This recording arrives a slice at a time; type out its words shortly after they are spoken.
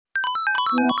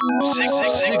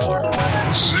Ziglar.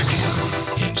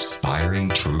 Inspiring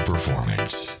true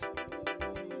performance.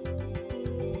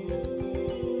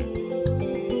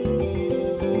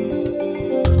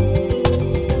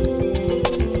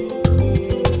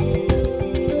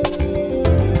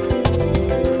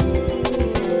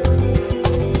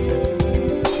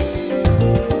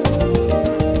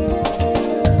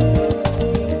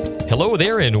 Hello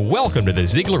there, and welcome to the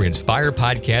Ziglar Inspire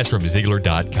podcast from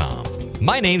Ziglar.com.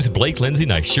 My name's Blake Lindsay,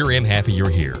 and I sure am happy you're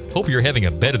here. Hope you're having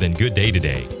a better than good day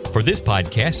today. For this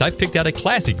podcast, I've picked out a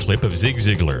classic clip of Zig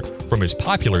Ziglar from his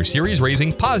popular series,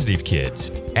 Raising Positive Kids.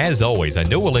 As always, I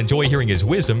know we'll enjoy hearing his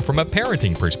wisdom from a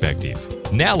parenting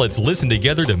perspective. Now let's listen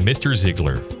together to Mr.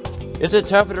 Ziglar. Is it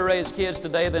tougher to raise kids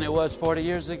today than it was 40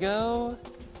 years ago?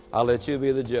 I'll let you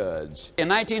be the judge. In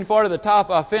 1940, the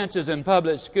top offenses in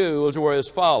public schools were as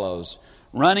follows: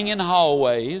 running in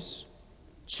hallways,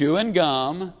 chewing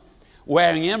gum,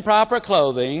 wearing improper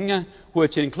clothing,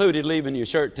 which included leaving your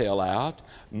shirt tail out,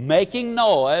 making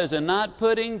noise, and not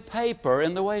putting paper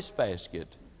in the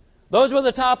wastebasket. Those were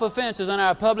the top offenses in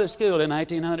our public school in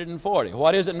 1940.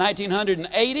 What is it,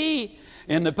 1980?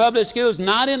 In the public schools,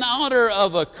 not in order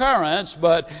of occurrence,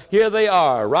 but here they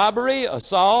are: robbery,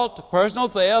 assault, personal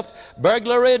theft,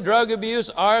 burglary, drug abuse,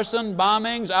 arson,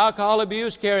 bombings, alcohol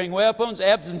abuse, carrying weapons,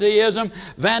 absenteeism,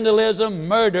 vandalism,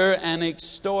 murder, and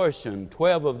extortion.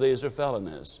 12 of these are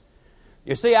felonies.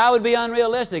 You see, I would be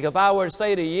unrealistic if I were to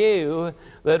say to you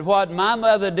that what my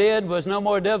mother did was no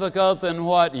more difficult than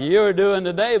what you're doing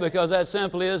today, because that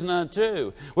simply is not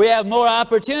true. We have more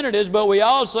opportunities, but we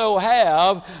also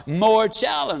have more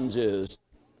challenges.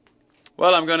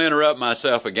 Well, I'm going to interrupt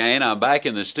myself again. I'm back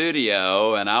in the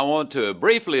studio, and I want to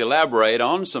briefly elaborate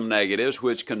on some negatives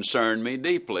which concern me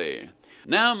deeply.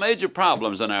 Now, major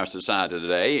problems in our society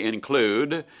today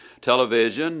include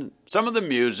television, some of the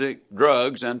music,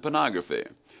 drugs, and pornography.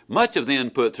 Much of the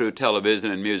input through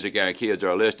television and music our kids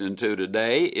are listening to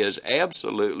today is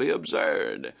absolutely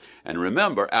absurd. And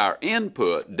remember, our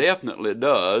input definitely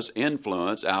does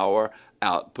influence our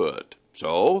output.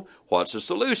 So, what's the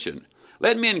solution?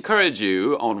 Let me encourage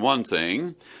you on one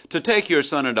thing: to take your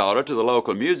son or daughter to the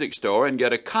local music store and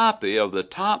get a copy of the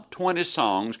top 20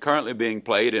 songs currently being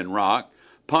played in rock,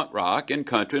 punk rock, and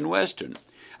country and western.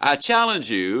 I challenge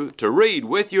you to read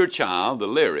with your child the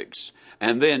lyrics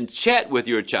and then chat with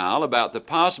your child about the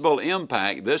possible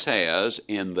impact this has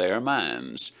in their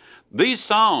minds. These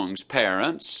songs,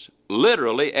 parents,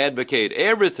 literally advocate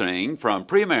everything from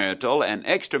premarital and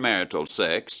extramarital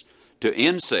sex to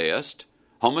incest,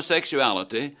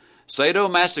 homosexuality,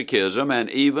 sadomasochism,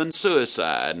 and even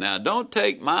suicide. Now, don't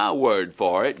take my word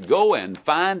for it. Go and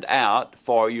find out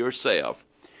for yourself.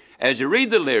 As you read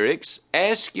the lyrics,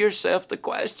 ask yourself the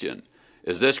question: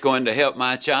 is this going to help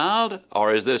my child,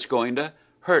 or is this going to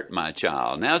hurt my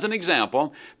child? Now, as an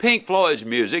example, Pink Floyd's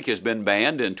music has been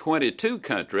banned in 22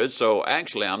 countries, so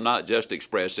actually I'm not just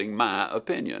expressing my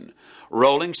opinion.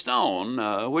 Rolling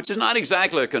Stone, which is not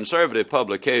exactly a conservative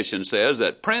publication, says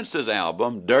that Prince's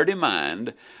album, Dirty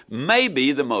Mind, may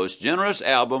be the most generous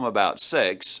album about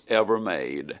sex ever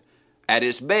made. At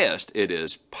its best, it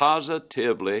is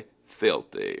positively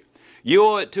filthy. You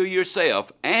owe it to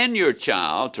yourself and your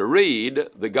child to read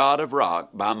The God of Rock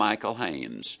by Michael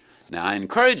Haynes. Now, I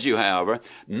encourage you, however,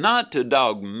 not to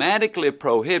dogmatically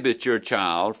prohibit your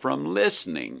child from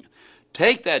listening.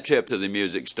 Take that trip to the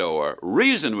music store,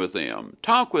 reason with them,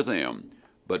 talk with them.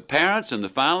 But parents, in the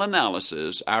final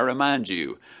analysis, I remind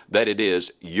you that it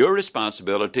is your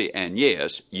responsibility, and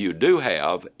yes, you do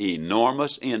have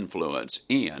enormous influence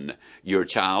in your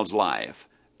child's life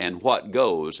and what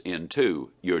goes into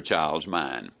your child's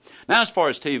mind. Now, as far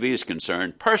as TV is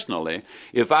concerned, personally,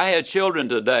 if I had children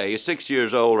today, 6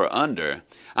 years old or under,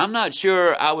 I'm not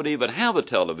sure I would even have a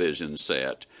television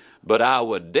set, but I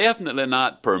would definitely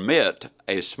not permit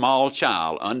a small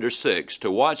child under 6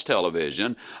 to watch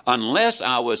television unless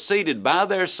I was seated by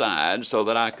their side so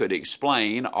that I could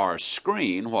explain or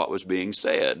screen what was being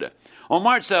said. On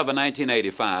March 7,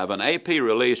 1985, an AP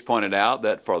release pointed out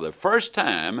that for the first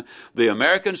time, the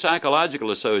American Psychological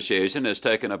Association has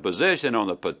taken a position on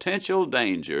the potential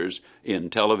dangers in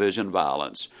television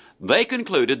violence. They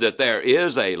concluded that there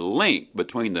is a link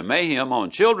between the mayhem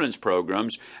on children's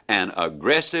programs and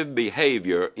aggressive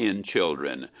behavior in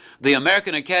children. The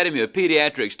American Academy of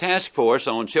Pediatrics Task Force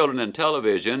on Children and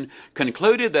Television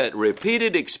concluded that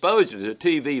repeated exposure to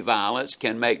TV violence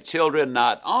can make children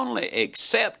not only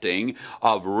accepting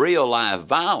of real-life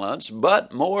violence,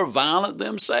 but more violent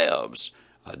themselves.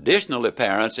 Additionally,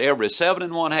 parents, every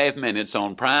 7.5 minutes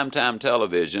on primetime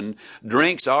television,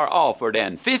 drinks are offered,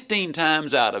 and 15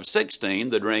 times out of 16,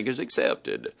 the drink is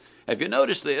accepted. Have you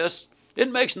noticed this?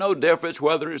 It makes no difference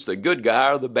whether it's the good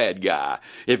guy or the bad guy.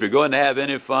 If you're going to have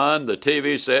any fun, the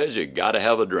TV says you got to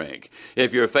have a drink.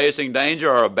 If you're facing danger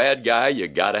or a bad guy, you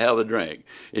got to have a drink.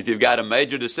 If you've got a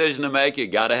major decision to make, you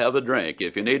got to have a drink.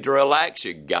 If you need to relax,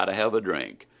 you got to have a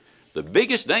drink. The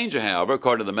biggest danger, however,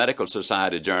 according to the Medical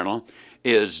Society Journal,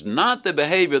 is not the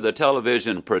behavior the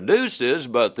television produces,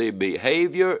 but the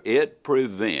behavior it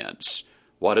prevents.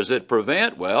 What does it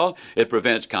prevent? Well, it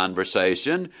prevents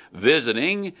conversation,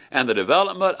 visiting, and the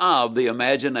development of the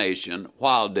imagination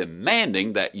while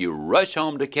demanding that you rush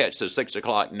home to catch the 6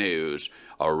 o'clock news.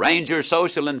 Arrange your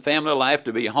social and family life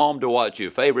to be home to watch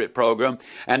your favorite program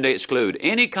and to exclude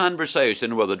any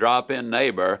conversation with a drop-in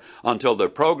neighbor until the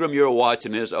program you're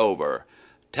watching is over.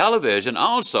 Television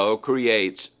also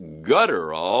creates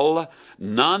guttural,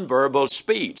 nonverbal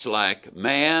speech like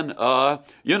man,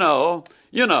 you know,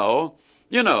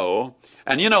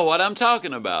 and you know what I'm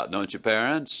talking about, don't you,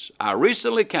 parents? I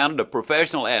recently counted the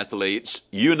professional athletes,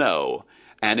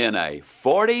 and in a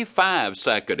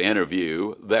 45-second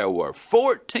interview, there were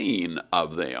 14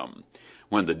 of them.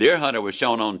 When The Deer Hunter was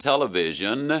shown on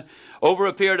television, over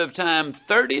a period of time,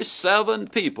 37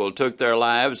 people took their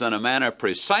lives in a manner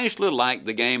precisely like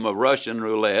the game of Russian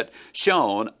roulette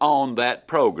shown on that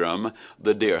program,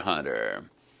 The Deer Hunter.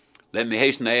 Let me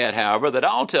hasten to add, however, that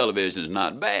all television is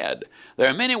not bad. There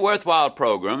are many worthwhile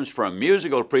programs, from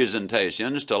musical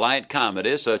presentations to light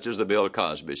comedy such as The Bill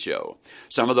Cosby Show.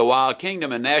 Some of the Wild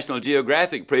Kingdom and National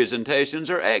Geographic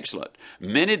presentations are excellent.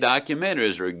 Many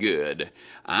documentaries are good.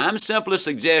 I'm simply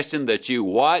suggesting that you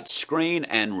watch, screen,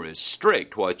 and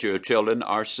restrict what your children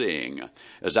are seeing.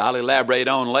 As I'll elaborate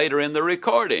on later in the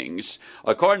recordings,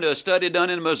 according to a study done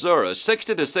in Missouri,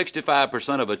 60 to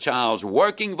 65% of a child's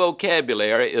working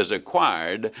vocabulary is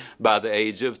acquired by the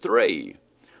age of 3.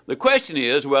 The question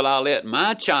is, will I let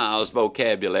my child's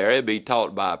vocabulary be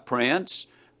taught by Prince,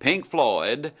 Pink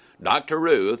Floyd, Dr.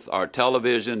 Ruth, or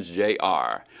television's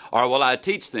J.R.? Or will I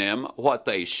teach them what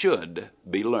they should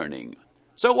be learning?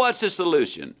 So what's the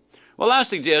solution? Well, I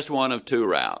suggest one of 2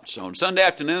 routes. On Sunday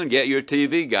afternoon, get your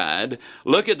TV guide,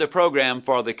 look at the program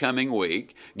for the coming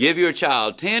week, give your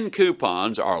child 10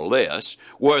 coupons or less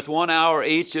worth 1 hour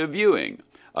each of viewing.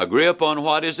 Agree upon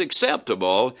what is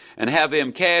acceptable and have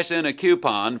him cash in a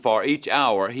coupon for each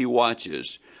hour he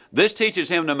watches. This teaches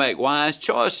him to make wise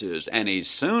choices, and he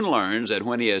soon learns that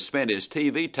when he has spent his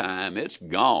TV time, it's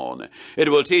gone. It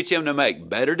will teach him to make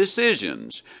better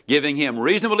decisions, giving him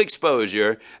reasonable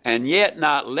exposure, and yet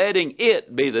not letting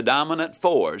it be the dominant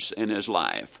force in his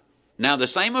life. Now, the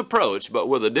same approach, but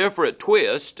with a different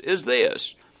twist, is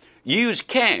this. Use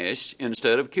cash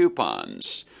instead of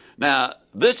coupons. Now,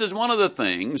 this is one of the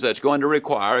things that's going to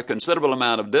require a considerable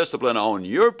amount of discipline on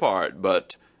your part,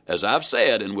 but as I've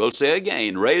said, and will say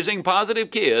again, raising positive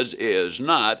kids is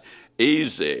not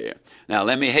easy. Now,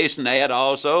 let me hasten to add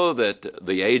also that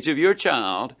the age of your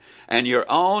child and your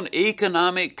own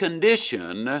economic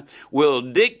condition will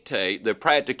dictate the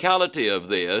practicality of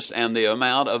this and the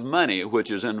amount of money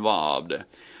which is involved.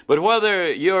 But whether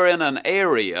you're in an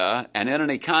area and in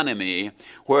an economy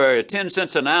where 10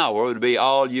 cents an hour would be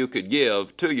all you could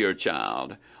give to your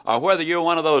child, or whether you're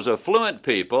one of those affluent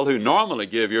people who normally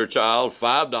give your child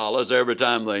 $5 every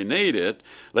time they need it,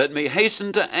 let me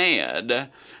hasten to add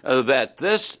that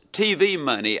this TV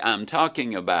money I'm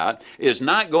talking about is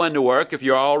not going to work if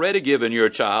you're already giving your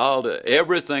child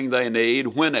everything they need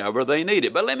whenever they need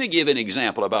it. But let me give an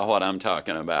example about what I'm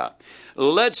talking about.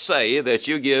 Let's say that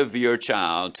you give your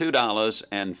child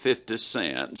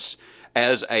 $2.50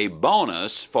 as a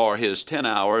bonus for his 10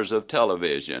 hours of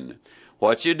television.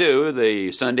 What you do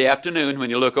the Sunday afternoon when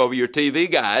you look over your TV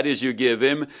guide is you give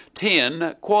him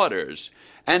 10 quarters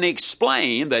and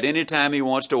explain that anytime he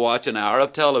wants to watch an hour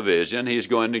of television, he's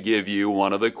going to give you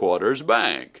one of the quarters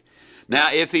back. Now,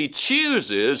 if he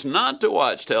chooses not to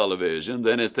watch television,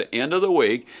 then at the end of the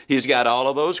week, he's got all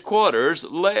of those quarters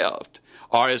left,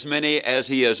 or as many as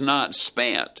he has not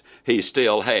spent, he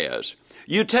still has.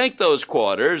 You take those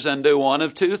quarters and do one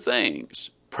of 2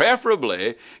 things.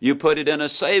 Preferably, you put it in a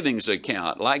savings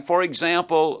account, like, for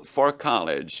example, for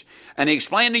college, and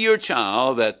explain to your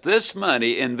child that this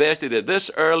money invested at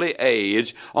this early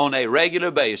age on a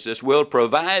regular basis will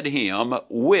provide him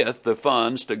with the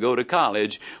funds to go to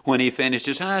college when he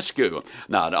finishes high school.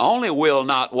 Not only will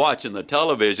not watching the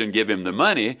television give him the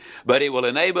money, but it will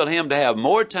enable him to have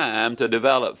more time to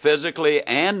develop physically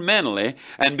and mentally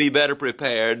and be better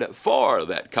prepared for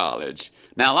that college.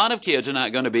 Now, a lot of kids are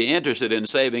not going to be interested in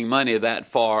saving money that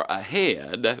far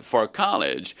ahead for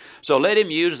college. So let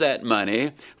him use that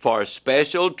money for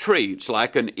special treats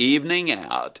like an evening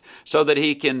out so that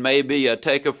he can maybe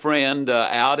take a friend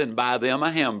out and buy them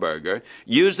a hamburger.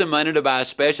 Use the money to buy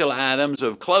special items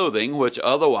of clothing which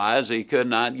otherwise he could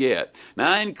not get.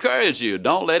 Now, I encourage you,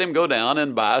 don't let him go down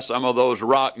and buy some of those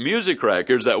rock music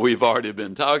records that we've already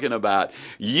been talking about.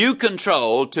 You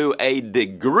control to a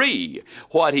degree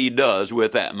what he does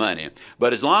with that money.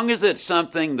 But as long as it's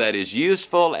something that is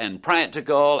useful and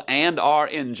practical and are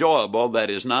enjoyable, that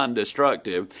is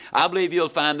non-destructive, I believe you'll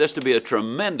find this to be a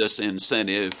tremendous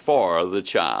incentive for the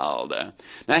child.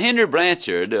 Now, Henry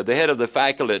Blanchard, the head of the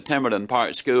faculty at Timberland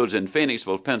Park Schools in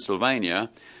Phoenixville, Pennsylvania,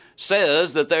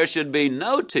 says that there should be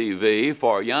no TV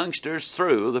for youngsters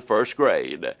through the first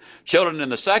grade. Children in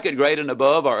the second grade and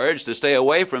above are urged to stay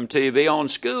away from TV on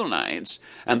school nights,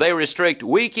 and they restrict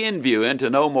weekend viewing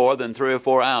to no more than 3 or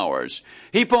 4 hours.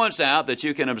 He points out that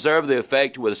you can observe the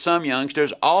effect with some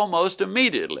youngsters almost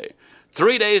immediately.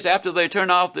 3 days after they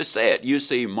turn off the set, you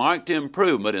see marked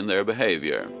improvement in their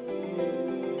behavior.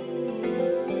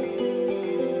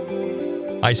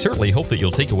 I certainly hope that you'll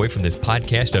take away from this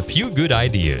podcast a few good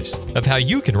ideas of how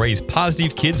you can raise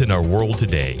positive kids in our world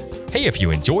today. Hey, if you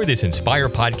enjoy this Inspire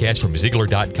podcast from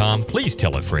Ziglar.com, please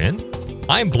tell a friend.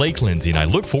 I'm Blake Lindsay, and I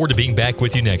look forward to being back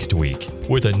with you next week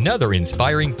with another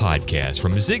inspiring podcast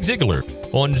from Zig Ziglar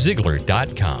on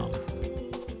Ziglar.com.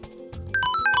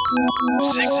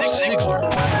 Zig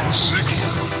Ziglar.